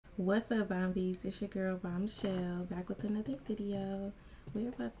What's up, Bombies? It's your girl Bombshell back with another video. We're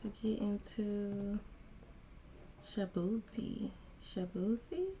about to get into Shaboozey.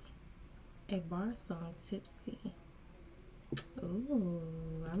 Shaboozey? A bar song, Tipsy. Ooh,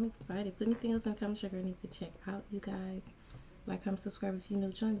 I'm excited. Put anything else in the comment section I need to check out, you guys. Like, comment, subscribe if you're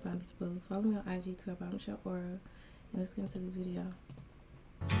new. Join the Bombies Boo. Follow me on IG to Bombshell Aura. And let's get into this video.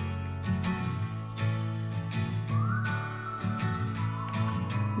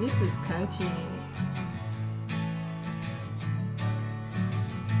 This is country.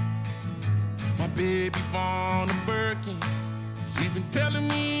 My baby born a Birkin. She's been telling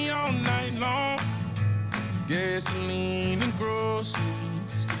me all night long. Gasoline and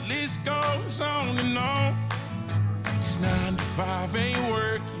groceries, the list goes on and on. It's 9 to 5, ain't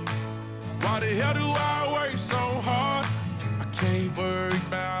working. Why the hell do I work so hard? I can't worry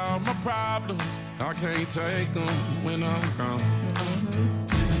about my problems. I can't take them when I'm gone.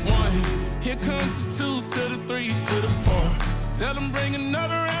 One, here comes the 2 to the 3 to the 4. Tell them bring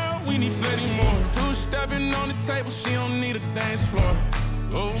another round, we need plenty more. 2 stepping on the table, she don't need a dance floor.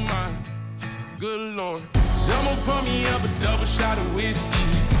 Oh my, good Lord. Someone pour me up a double shot of whiskey.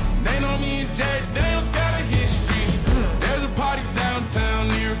 They know me and Jack Daniels got a history. There's a party downtown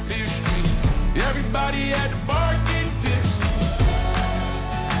near 5th Street. Everybody at the bar getting tipsy.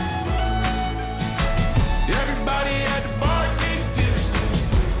 Everybody at the bar getting tipsy.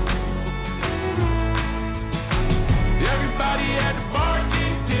 Everybody at the bar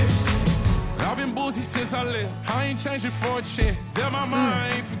getting tipsy. I've been boozy since I left. I ain't changing for a check. Tell my mom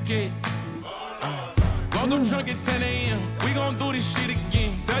I ain't forget. Woke up drunk at 10 a.m. We gon' do this shit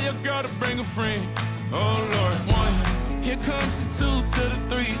again. Tell your girl to bring a friend. Oh Lord. 1, here comes the 2 to the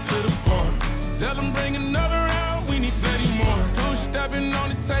 3 to the 4. Tell them bring another round, we need plenty more. 2 stepping on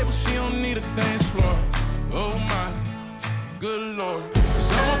the table, she don't need a dance floor. Oh my, good Lord.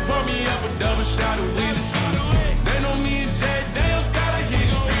 Someone pour me up a double shot of whiskey. They know me and Jack Daniels got a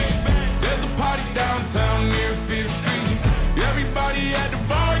history. There's a party downtown near 5th Street. Everybody at the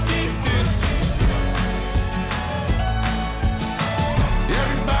bar getting tipsy.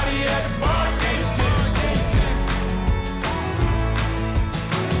 Everybody at the bar getting tipsy.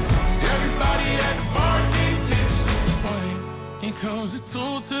 Everybody at the bar getting tipsy. Here comes the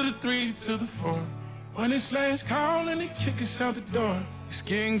 2 to the 3 to the 4. When it's last call and they kick us out the door. It's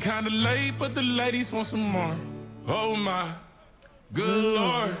getting kinda late, but the ladies want some more. Oh my, good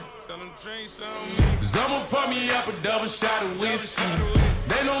Lord. Tell them drink some. Someone pour me up a double shot of whiskey.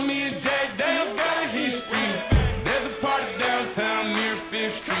 They know me and Jack Daniels got a history. There's a party downtown near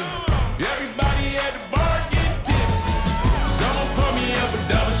 5th Street. Everybody at the bar getting tipsy. Someone pour me up a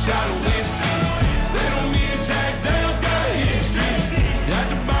double shot of whiskey. They know me and Jack Daniels got a history. At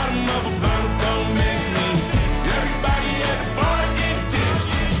the bottom of a bottle, don't miss me. Everybody at the bar getting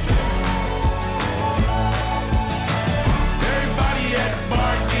tipsy. Everybody at the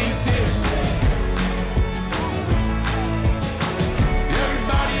bar getting tipsy.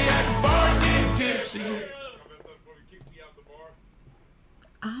 Everybody at the bar getting tipsy.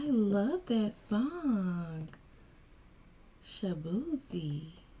 I love that song.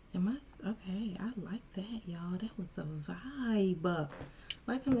 Shaboozey. Okay? I like that, y'all. That was a vibe.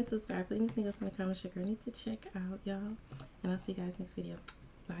 Like, comment, subscribe. Put anything else in the comment section I need to check out, y'all. And I'll see you guys next video.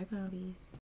 Bye, Bombies.